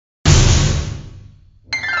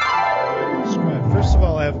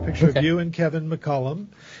picture of you and Kevin McCollum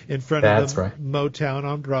in front of the Motown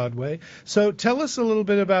on Broadway. So tell us a little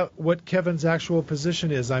bit about what Kevin's actual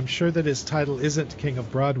position is. I'm sure that his title isn't King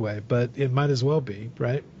of Broadway, but it might as well be,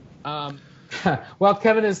 right? Well,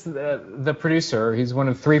 Kevin is the producer. He's one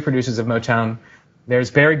of 3 producers of Motown.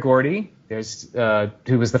 There's Berry Gordy, who was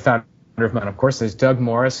the founder of Motown. Of course, there's Doug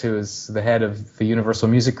Morris, who is the head of the Universal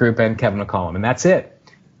Music Group, and Kevin McCollum, and that's it.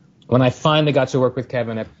 When I finally got to work with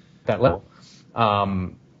Kevin at that level,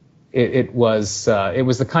 it was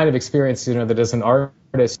the kind of experience, that as an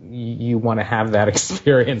artist, you want to have that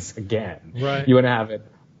experience again. Right. You want to have it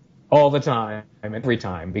all the time, every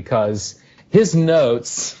time, because his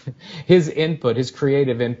notes, his input, his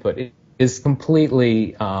creative input is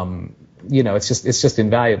completely, it's just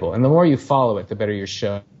invaluable. And the more you follow it, the better your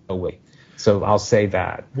show will be. So I'll say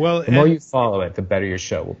that. Well, the more you follow it, the better your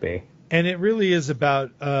show will be. And it really is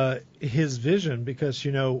about his vision, because,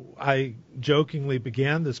 I jokingly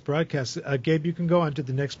began this broadcast. Gabe, you can go on to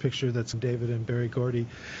the next picture. That's David and Berry Gordy.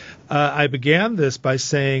 I began this by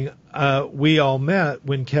saying we all met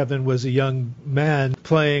when Kevin was a young man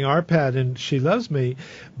playing arpad in She Loves Me.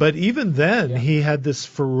 But even then, he had this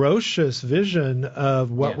ferocious vision of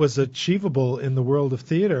what was achievable in the world of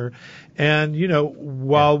theater. And,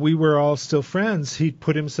 while we were all still friends, he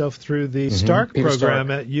put himself through the Stark program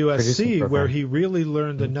at USC, where he really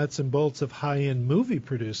learned the nuts and bolts of high-end movie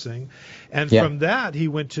producing. And from that, he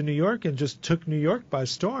went to New York and just took New York by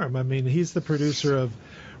storm. I mean, he's the producer of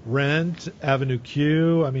Rent, Avenue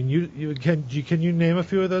Q. I mean, can you name a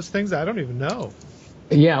few of those things? I don't even know.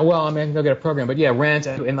 Yeah, well, I mean, they'll get a program, but Rent,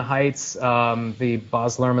 In the Heights, the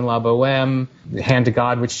Baz Luhrmann La Boheme, Hand to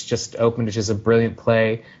God, which just opened, which is a brilliant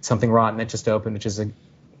play, Something Rotten that just opened, which is an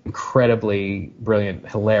incredibly brilliant,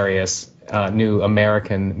 hilarious new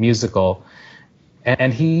American musical.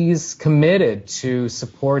 And he's committed to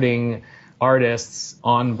supporting artists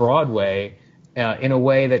on Broadway in a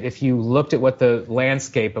way that if you looked at what the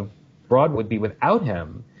landscape of Broadway would be without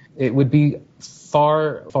him, it would be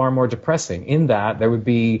far, far more depressing, in that there would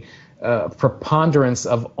be a preponderance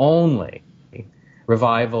of only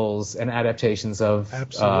revivals and adaptations of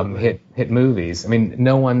hit movies. I mean,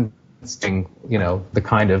 no one's doing, the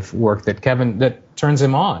kind of work that turns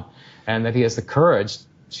him on, and that he has the courage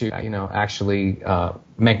to, actually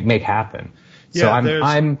make happen. So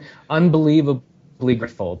I'm unbelievably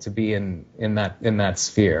grateful to be in that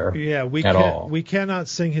sphere. Yeah, we cannot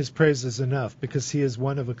sing his praises enough, because he is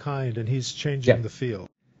one of a kind, and he's changing the field.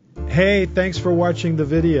 Hey, thanks for watching the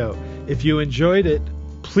video. If you enjoyed it,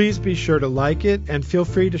 please be sure to like it and feel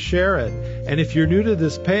free to share it. And if you're new to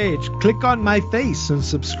this page, click on my face and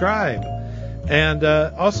subscribe. And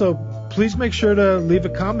also, please make sure to leave a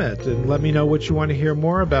comment and let me know what you want to hear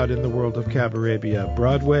more about in the world of Cabarabia.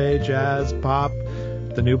 Broadway, jazz, pop,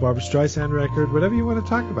 the new Barbra Streisand record, whatever you want to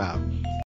talk about.